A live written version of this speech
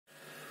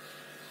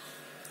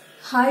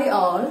Hi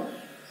all,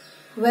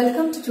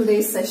 welcome to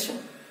today's session.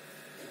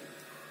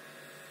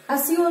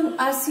 As you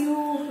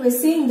were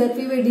seeing that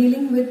we were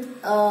dealing with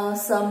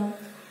some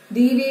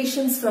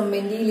deviations from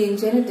Mendelian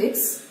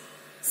genetics.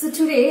 So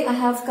today I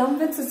have come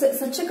with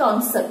such a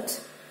concept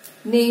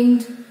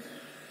named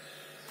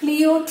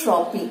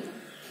Pleiotropy.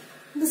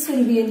 This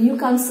will be a new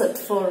concept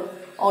for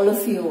all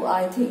of you,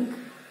 I think.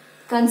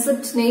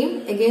 Concept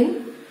name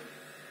again,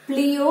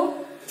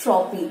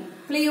 Pleiotropy.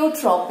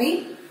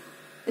 Pleiotropy,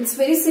 it's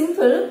very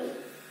simple.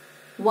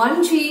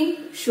 One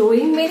gene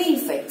showing many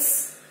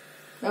effects.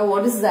 Now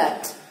what is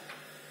that?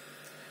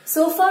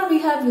 So far we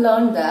have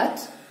learned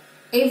that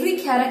every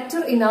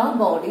character in our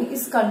body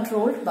is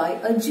controlled by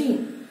a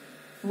gene.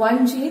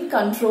 One gene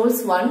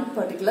controls one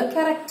particular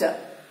character,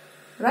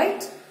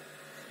 right?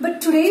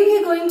 But today we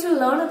are going to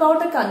learn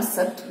about a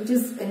concept which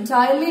is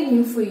entirely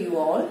new for you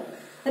all.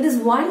 That is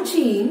one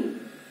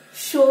gene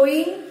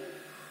showing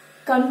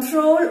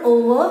control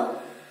over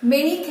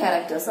many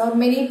characters or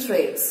many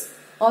traits,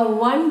 or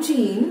one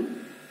gene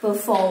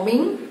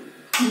performing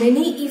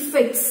many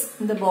effects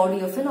in the body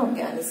of an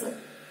organism.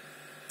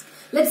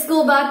 Let's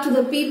go back to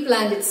the pea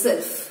plant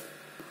itself.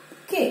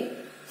 Okay,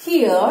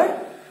 here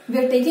we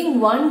are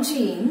taking one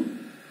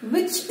gene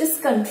which is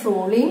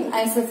controlling,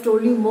 as I've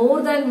told you,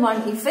 more than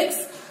one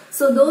effects.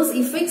 So those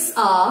effects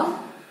are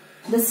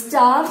the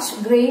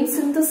starch grain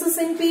synthesis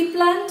in pea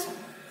plant,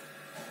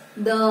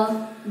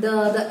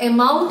 the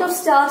amount of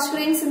starch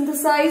grain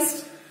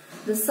synthesized,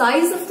 the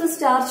size of the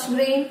starch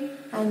grain,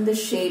 and the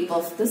shape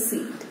of the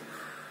seed.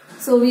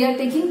 So we are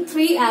taking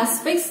three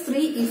aspects,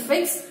 three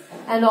effects,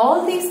 and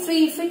all these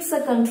three effects are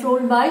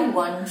controlled by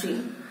one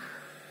gene.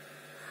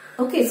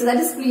 Okay, so that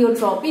is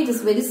pleiotropy. It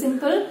is very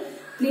simple.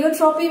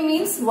 Pleiotropy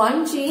means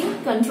one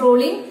gene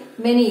controlling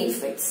many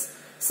effects.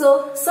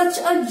 So such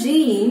a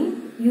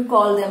gene, you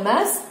call them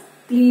as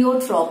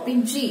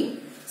pleiotropic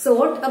gene. So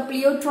what a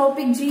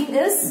pleiotropic gene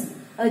is?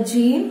 A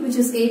gene which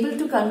is able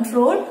to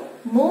control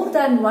more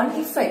than one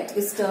effect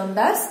is termed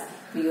as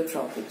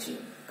pleiotropic gene.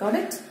 Got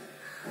it?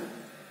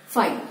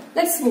 Fine.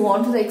 Let's move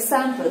on to the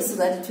examples so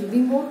that it will be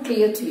more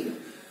clear to you.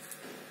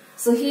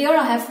 So here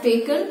I have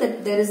taken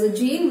that there is a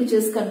gene which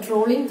is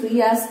controlling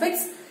three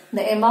aspects: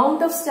 the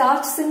amount of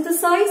starch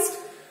synthesized,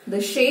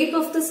 the shape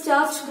of the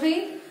starch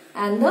grain,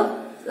 and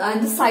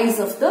the size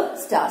of the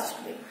starch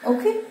grain.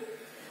 Okay?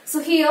 So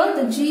here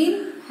the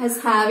gene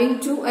is having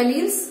two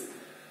alleles,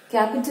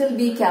 capital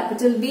B,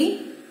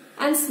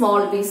 and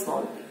small b.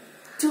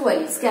 Two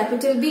alleles,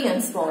 capital B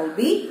and small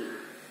b.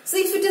 So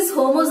if it is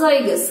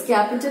homozygous,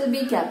 capital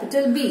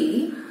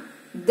B,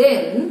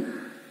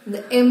 then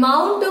the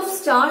amount of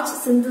starch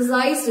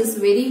synthesized is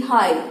very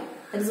high.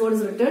 That is what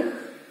is written.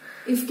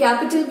 If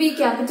capital B,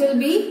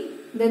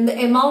 then the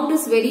amount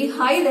is very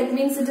high. That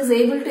means it is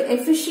able to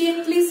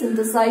efficiently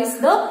synthesize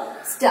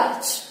the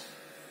starch.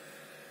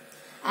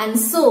 And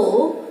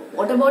so,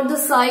 what about the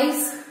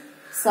size?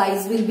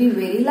 Size will be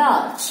very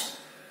large.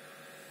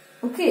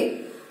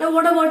 Okay. Now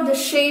what about the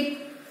shape?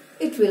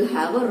 It will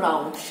have a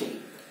round shape.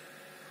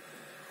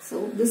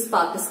 So this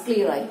part is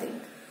clear, I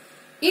think.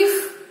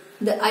 If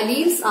the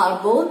alleles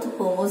are both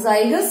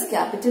homozygous,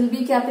 capital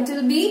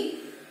B,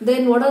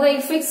 then what are the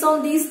effects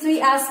on these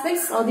three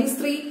aspects or these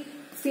three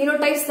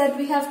phenotypes that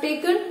we have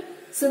taken?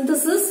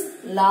 Synthesis,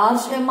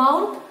 large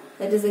amount,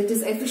 that is, it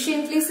is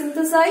efficiently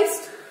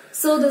synthesized.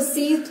 So the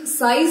seed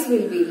size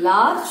will be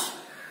large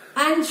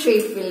and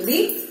shape will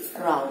be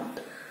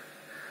round.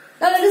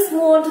 Now let us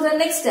move on to the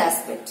next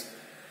aspect.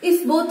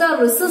 If both are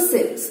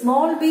recessive,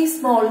 small b,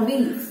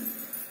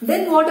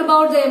 then what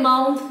about the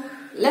amount?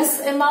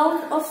 Less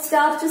amount of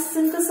starch is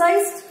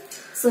synthesized.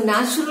 So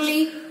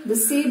naturally the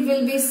seed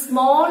will be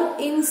small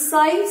in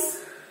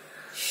size.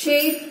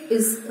 Shape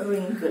is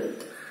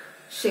wrinkled.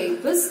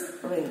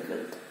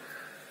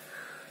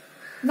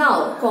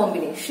 Now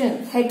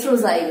combination,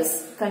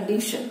 heterozygous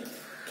condition.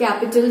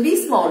 Capital B,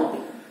 small b.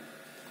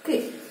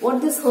 Okay,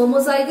 what is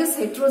homozygous,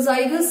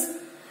 heterozygous,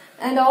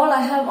 and all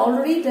I have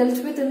already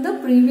dealt with in the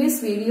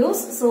previous videos.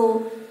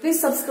 So please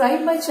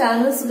subscribe my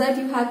channel so that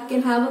you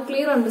can have a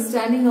clear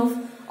understanding of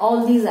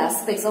all these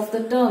aspects of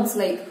the terms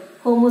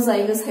like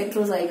homozygous,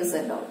 heterozygous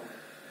and all.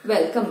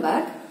 Well, come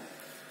back.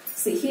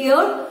 See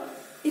here,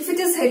 if it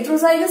is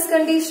heterozygous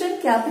condition,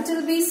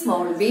 capital B,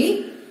 small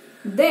b,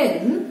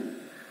 then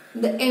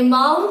the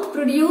amount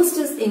produced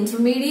is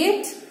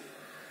intermediate.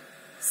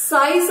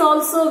 Size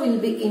also will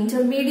be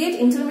intermediate.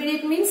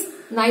 Intermediate means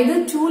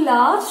neither too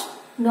large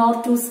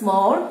nor too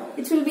small.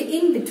 It will be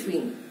in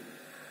between.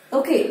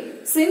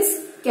 Okay,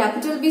 since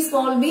capital B,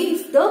 small b,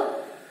 if the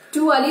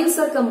two alleles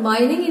are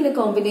combining in a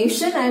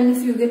combination and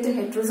if you get a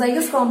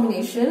heterozygous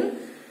combination,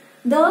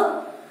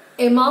 the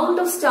amount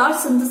of starch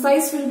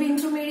synthesized will be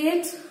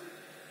intermediate.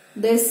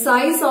 The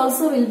size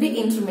also will be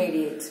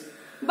intermediate.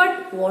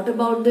 But what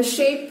about the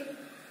shape?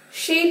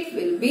 Shape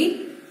will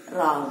be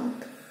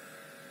round.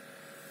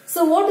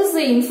 So what is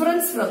the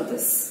inference from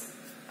this?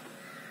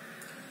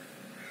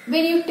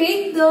 When you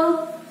take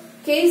the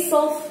case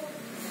of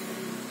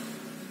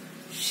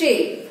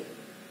shape,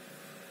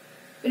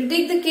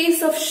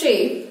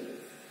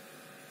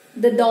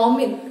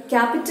 the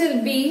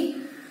capital B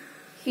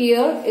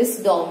here is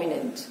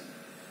dominant.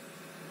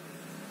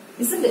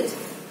 Isn't it?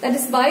 That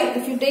is why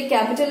if you take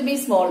capital B,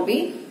 small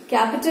b,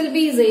 capital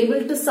B is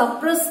able to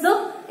suppress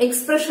the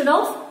expression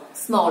of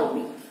small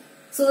b.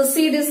 So the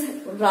seed is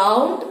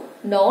round,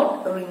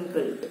 not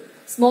wrinkled.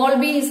 Small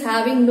b is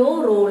having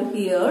no role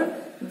here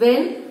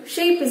when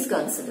shape is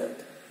considered.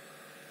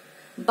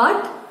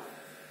 But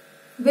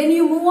when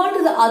you move on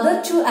to the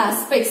other two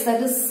aspects,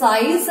 that is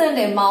size and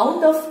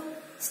amount of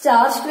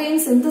starch grain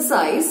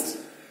synthesized,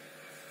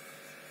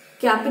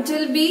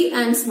 capital B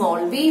and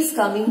small b is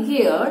coming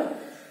here.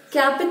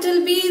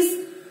 Capital B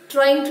is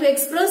trying to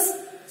express,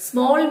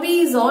 small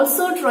b is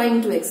also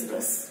trying to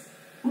express,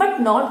 but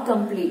not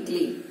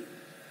completely.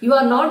 You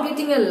are not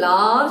getting a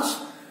large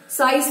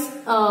sized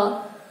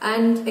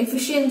and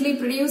efficiently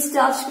produced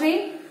starch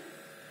grain,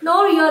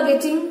 nor you are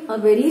getting a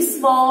very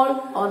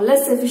small or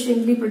less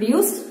efficiently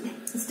produced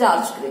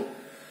starch grain.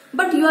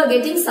 But you are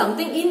getting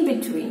something in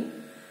between.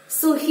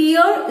 So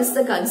here is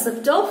the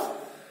concept of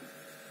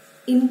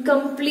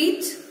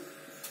incomplete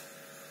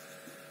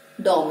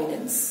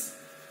dominance.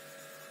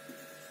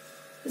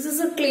 This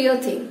is a clear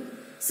thing.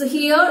 So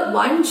here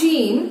one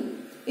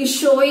gene is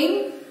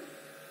showing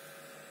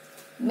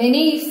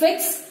many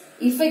effects.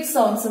 Effects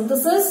on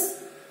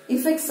synthesis,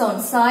 effects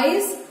on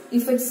size,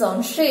 effects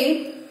on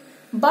shape.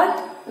 But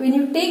when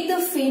you take the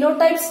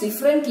phenotypes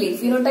differently,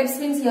 phenotypes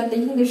means you are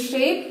taking the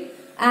shape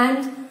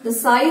and the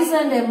size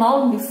and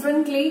amount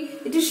differently,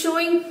 it is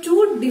showing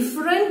two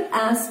different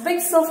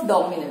aspects of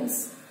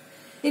dominance.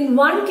 In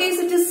one case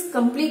it is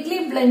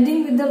completely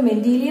blending with the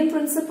Mendelian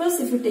principles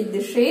if you take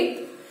the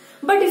shape,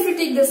 but if you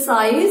take the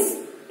size,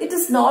 it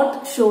is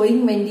not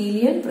showing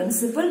Mendelian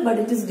principle but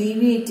it is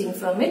deviating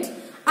from it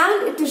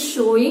and it is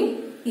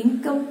showing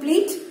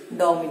incomplete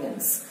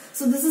dominance.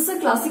 So this is a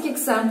classic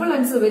example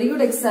and it's a very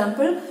good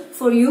example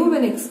for you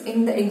when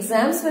in the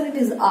exams when it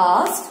is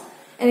asked,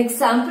 an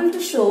example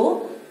to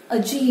show a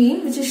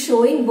gene which is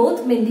showing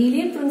both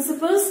Mendelian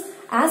principles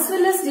as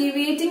well as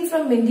deviating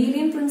from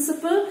Mendelian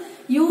principle.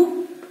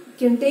 You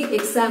can take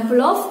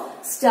example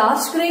of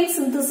starch grain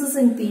synthesis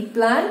in pea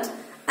plant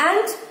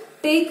and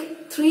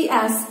take three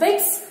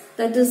aspects,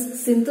 that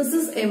is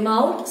synthesis,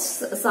 amount,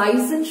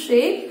 size and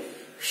shape.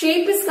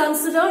 Shape is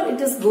considered,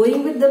 it is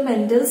going with the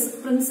Mendel's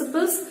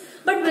principles,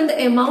 but when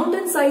the amount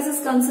and size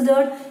is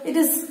considered, it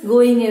is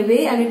going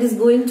away and it is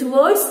going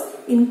towards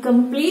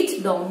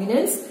incomplete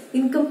dominance.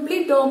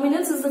 Incomplete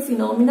dominance is the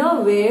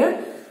phenomena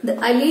where the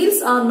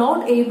alleles are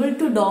not able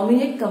to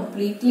dominate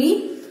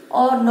completely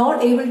or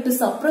not able to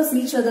suppress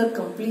each other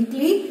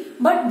completely,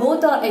 but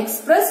both are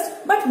expressed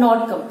but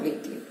not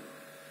completely.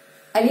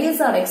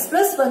 Alleles are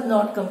expressed but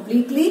not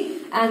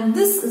completely, and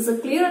this is a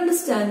clear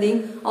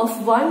understanding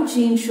of one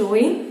gene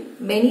showing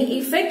many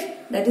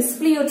effect, that is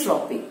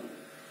pleiotropy.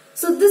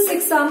 So this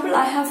example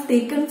I have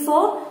taken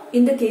for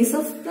in the case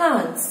of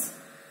plants.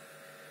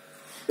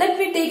 Let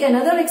me take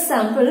another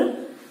example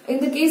in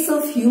the case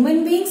of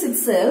human beings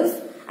itself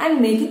and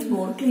make it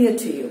more clear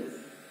to you.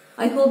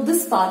 I hope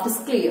this part is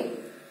clear.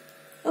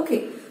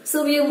 Okay,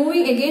 so we are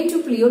moving again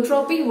to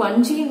pleiotropy,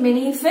 one gene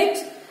many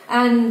effect,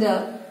 and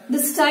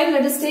this time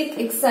let us take an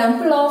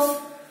example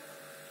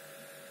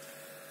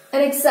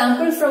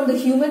from the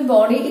human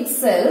body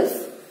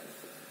itself,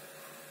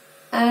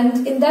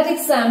 and in that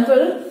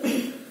example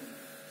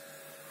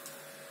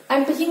I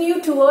am taking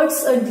you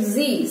towards a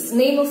disease,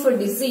 name of a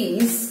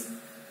disease.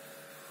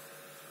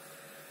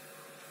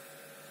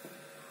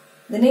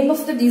 The name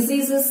of the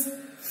disease is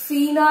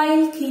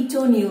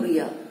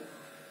Phenylketonuria.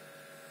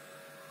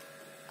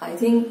 I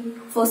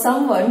think for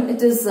someone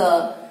it is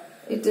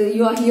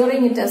you are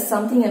hearing it as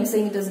something, I am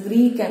saying it is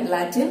Greek and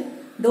Latin.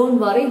 Don't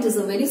worry, it is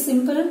a very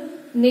simple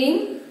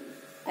name.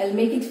 I'll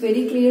make it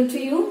very clear to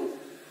you.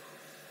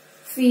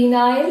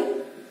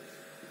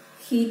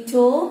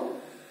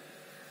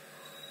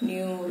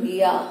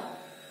 Phenylketonuria.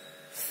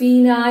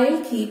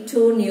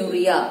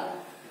 Phenylketonuria.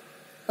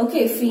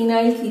 Okay,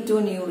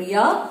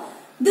 phenylketonuria.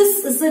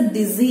 This is a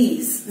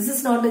disease. This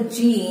is not a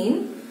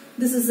gene.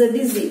 This is a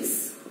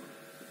disease.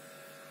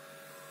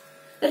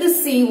 Let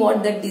us see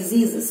what that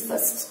disease is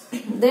first.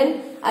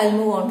 Then I'll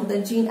move on to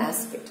the gene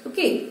aspect.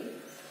 Okay.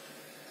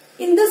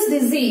 In this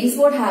disease,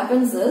 what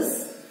happens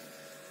is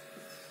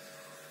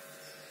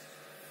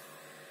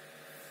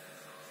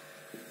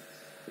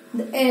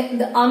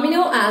the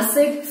amino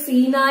acid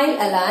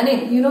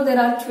phenylalanine. You know there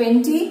are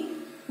 20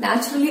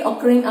 naturally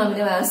occurring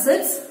amino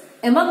acids.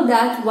 Among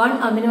that, one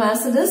amino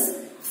acid is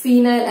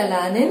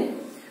phenylalanine.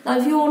 Now,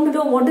 if you want to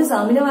know what is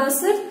amino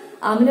acid,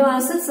 amino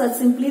acids are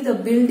simply the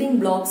building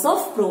blocks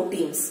of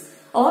proteins,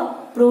 or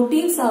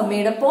proteins are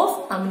made up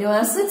of amino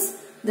acids.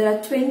 There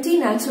are 20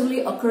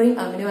 naturally occurring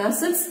amino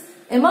acids.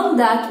 Among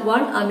that,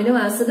 one amino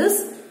acid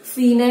is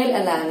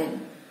phenylalanine.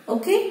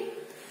 Okay?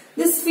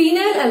 This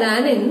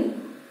phenylalanine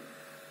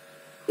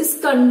is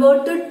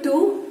converted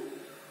to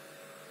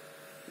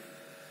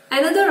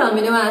another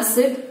amino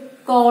acid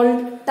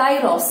called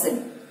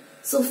tyrosine.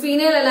 So,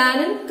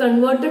 phenylalanine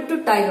converted to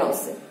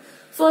tyrosine.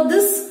 For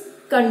this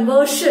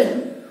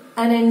conversion,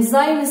 an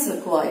enzyme is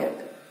required.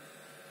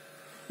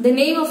 The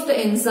name of the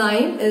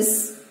enzyme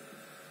is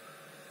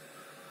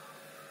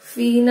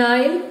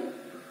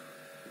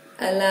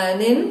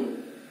phenylalanine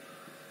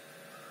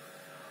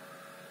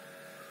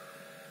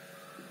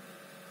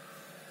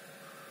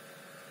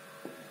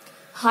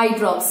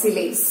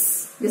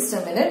hydroxylase. Just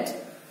a minute.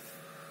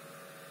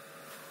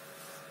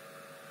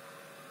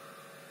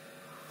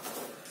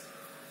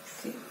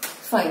 Okay,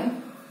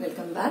 fine.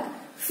 Welcome back.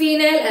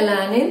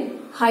 Phenylalanine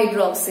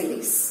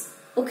hydroxylase.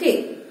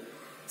 Okay.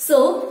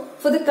 So,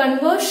 for the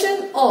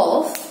conversion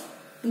of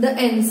the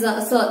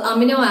enzyme,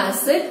 amino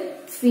acid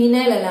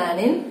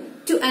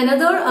phenylalanine to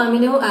another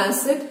amino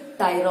acid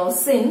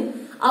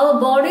tyrosine, our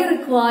body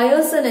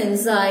requires an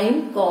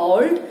enzyme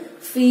called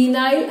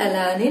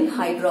phenylalanine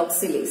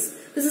hydroxylase.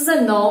 This is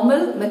a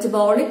normal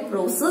metabolic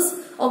process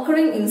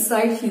occurring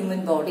inside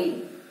human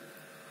body.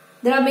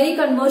 There are many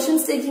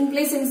conversions taking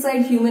place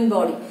inside human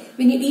body.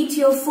 When you eat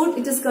your food,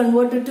 it is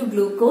converted to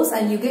glucose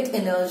and you get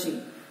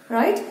energy.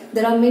 Right?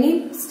 There are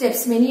many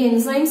steps, many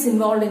enzymes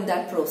involved in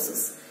that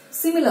process.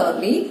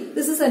 Similarly,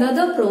 this is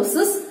another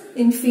process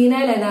in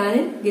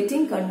phenylalanine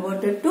getting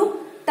converted to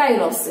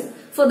tyrosine.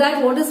 For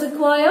that, what is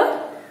required?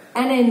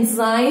 An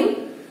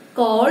enzyme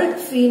called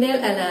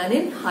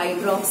phenylalanine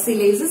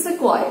hydroxylase is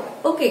required.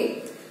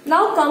 Okay,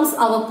 now comes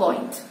our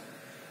point.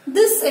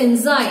 This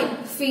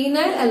enzyme,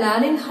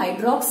 phenylalanine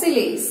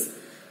hydroxylase,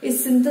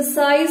 is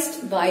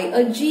synthesized by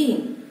a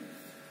gene.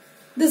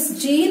 This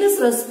gene is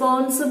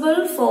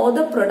responsible for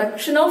the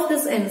production of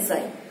this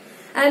enzyme,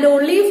 and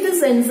only if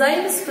this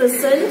enzyme is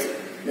present,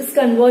 this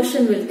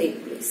conversion will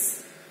take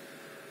place.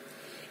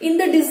 In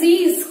the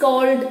disease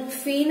called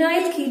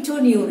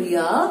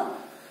phenylketonuria,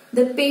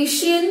 the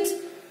patient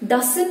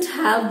doesn't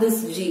have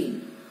this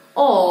gene,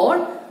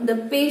 or the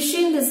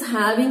patient is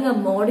having a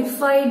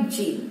modified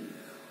gene,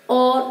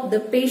 or the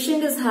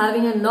patient is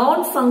having a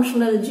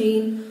non-functional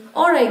gene,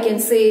 or I can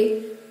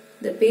say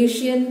the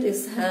patient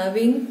is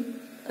having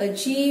a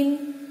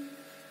gene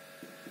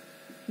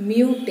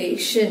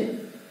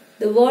mutation.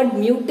 The word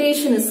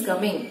mutation is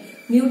coming.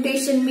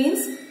 Mutation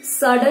means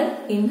sudden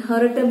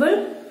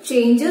inheritable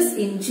changes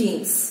in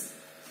genes.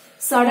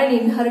 Sudden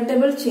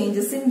inheritable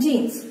changes in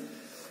genes.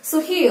 So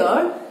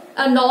here,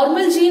 a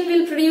normal gene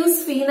will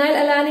produce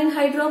phenylalanine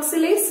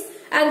hydroxylase,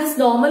 and this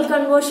normal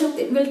conversion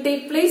will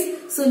take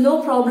place. So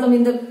no problem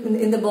in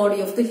the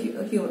body of a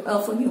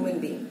human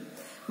being.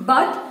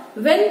 But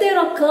when there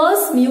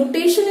occurs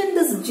mutation in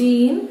this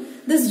gene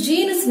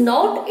is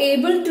not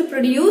able to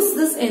produce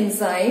this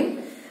enzyme,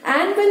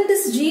 and when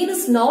this gene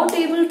is not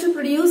able to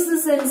produce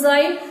this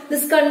enzyme,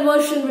 this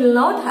conversion will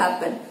not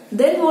happen.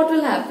 Then what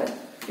will happen?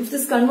 If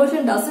this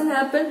conversion doesn't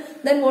happen,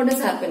 then what is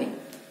happening?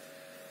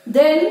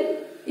 Then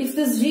if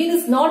this gene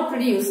is not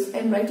produced, I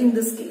am writing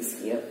this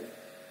case here,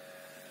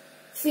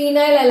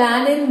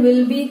 phenylalanine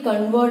will be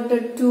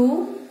converted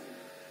to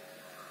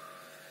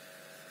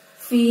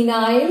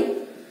phenyl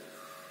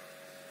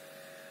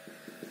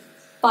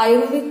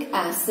pyruvic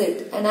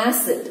acid, an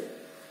acid.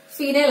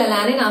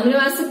 Phenylalanine amino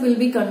acid will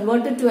be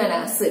converted to an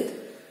acid.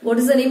 What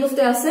is the name of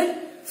the acid?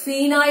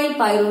 Phenyl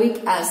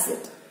pyruvic acid.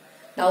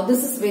 Now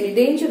this is very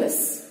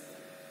dangerous.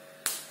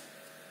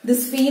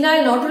 This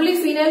phenyl, not only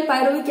phenyl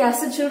pyruvic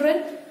acid,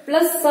 children,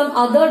 plus some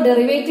other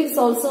derivatives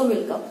also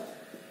will come.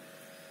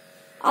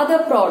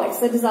 Other products,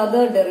 that is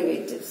other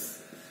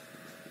derivatives.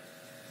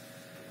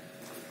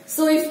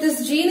 So if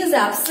this gene is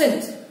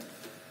absent,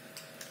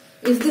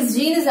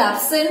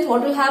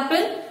 what will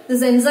happen?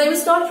 This enzyme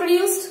is not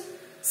produced.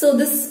 So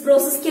this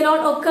process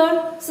cannot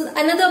occur. So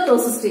another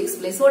process takes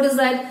place. What is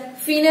that?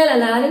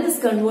 Phenylalanine is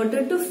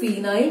converted to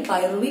phenyl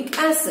pyruvic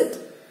acid.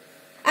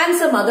 And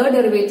some other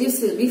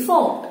derivatives will be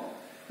formed.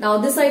 Now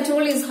this I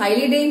told is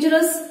highly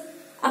dangerous.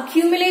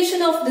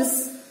 Accumulation of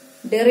this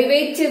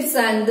derivatives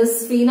and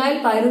this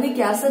phenyl pyruvic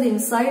acid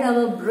inside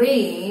our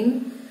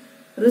brain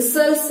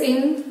results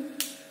in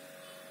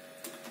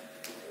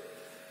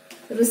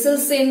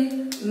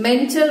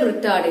mental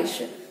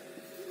retardation.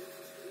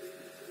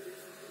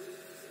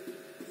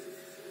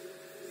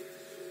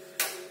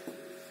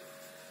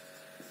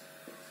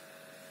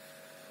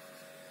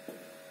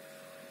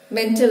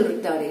 Mental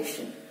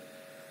retardation.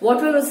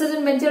 What will result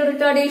in mental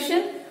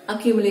retardation?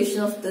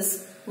 Accumulation of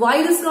this.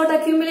 Why this got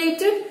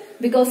accumulated?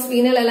 Because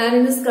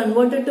phenylalanine is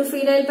converted to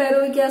phenyl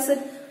pyruvic acid.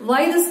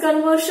 Why this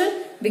conversion?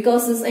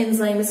 Because this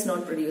enzyme is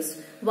not produced.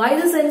 Why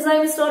this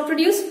enzyme is not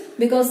produced?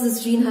 Because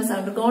this gene has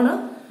undergone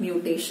a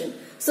mutation.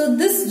 So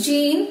this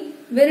gene,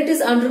 when it is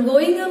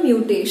undergoing a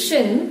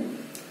mutation,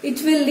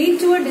 it will lead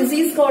to a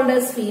disease called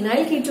as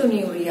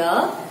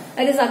phenylketonuria.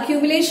 That is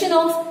accumulation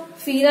of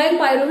phenyl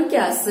pyruvic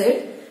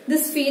acid.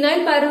 This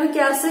phenyl pyruvic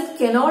acid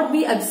cannot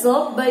be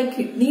absorbed by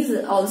kidneys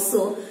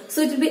also.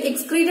 So it will be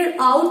excreted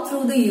out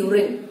through the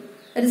urine.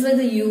 That is why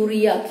the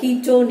urea,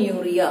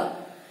 ketonuria,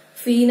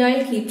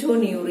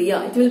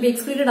 phenylketonuria. It will be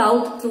excreted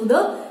out through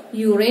the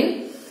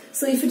urine.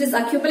 So if it is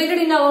accumulated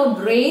in our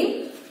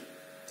brain,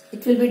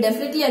 it will be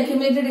definitely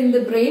accumulated in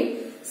the brain.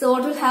 So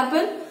what will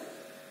happen?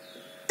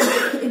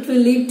 It will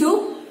lead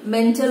to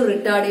mental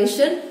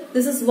retardation.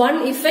 This is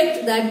one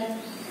effect that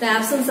the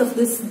absence of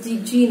this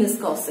gene is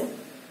causing.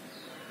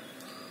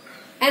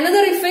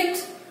 Another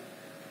effect,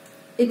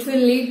 it will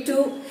lead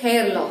to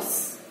hair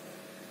loss.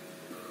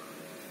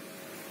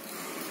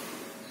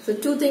 So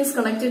two things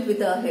connected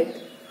with our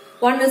head.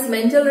 One is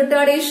mental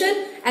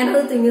retardation,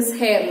 another thing is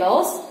hair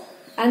loss,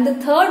 and the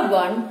third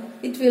one,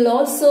 it will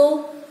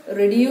also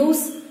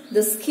reduce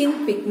the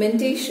skin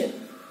pigmentation.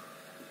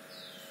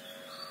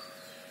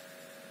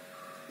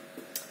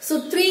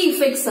 So three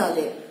effects are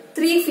there,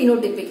 three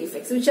phenotypic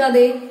effects. Which are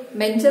they?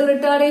 Mental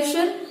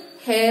retardation,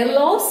 hair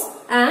loss,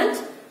 and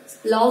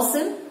loss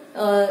in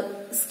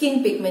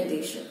skin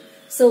pigmentation.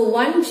 So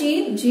one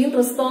gene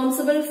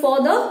responsible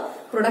for the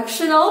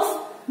production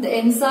of the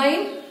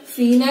enzyme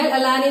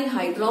phenylalanine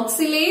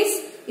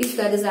hydroxylase, if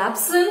that is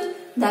absent,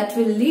 that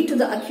will lead to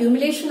the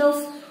accumulation of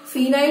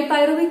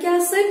phenylpyruvic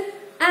acid,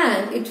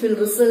 and it will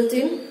result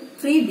in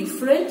three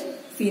different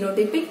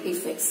phenotypic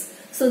effects.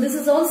 So this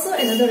is also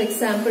another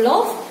example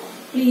of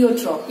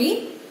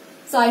pleiotropy.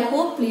 So I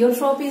hope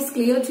pleiotropy is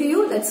clear to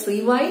you. Let's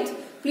rewind.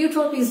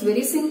 Pleiotropy is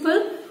very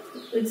simple.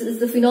 It's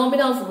the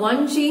phenomena of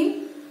one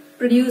gene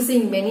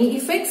producing many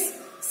effects.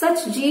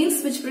 Such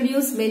genes which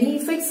produce many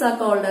effects are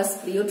called as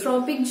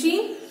pleiotropic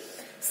gene.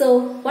 So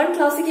one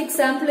classic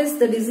example is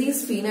the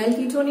disease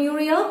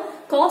phenylketonuria,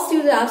 caused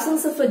due to the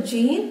absence of a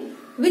gene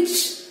which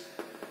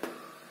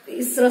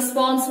is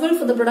responsible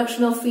for the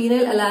production of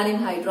phenylalanine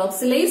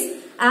hydroxylase.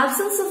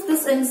 Absence of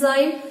this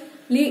enzyme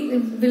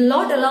will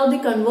not allow the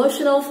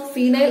conversion of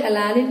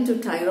phenylalanine to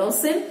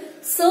tyrosine.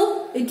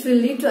 So it will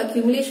lead to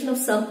accumulation of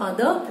some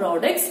other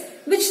products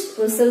which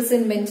results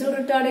in mental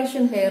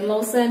retardation, hair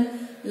loss, and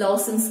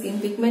loss in skin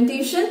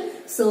pigmentation.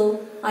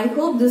 So I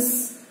hope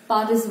this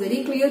part is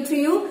very clear to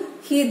you.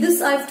 Here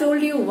this I have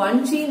told you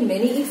one gene,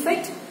 many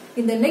effect.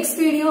 In the next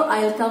video I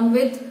will come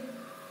with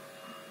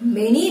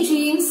many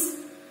genes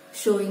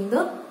showing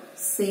the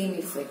same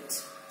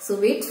effect. So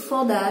wait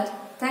for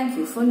that. Thank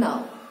you for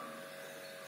now.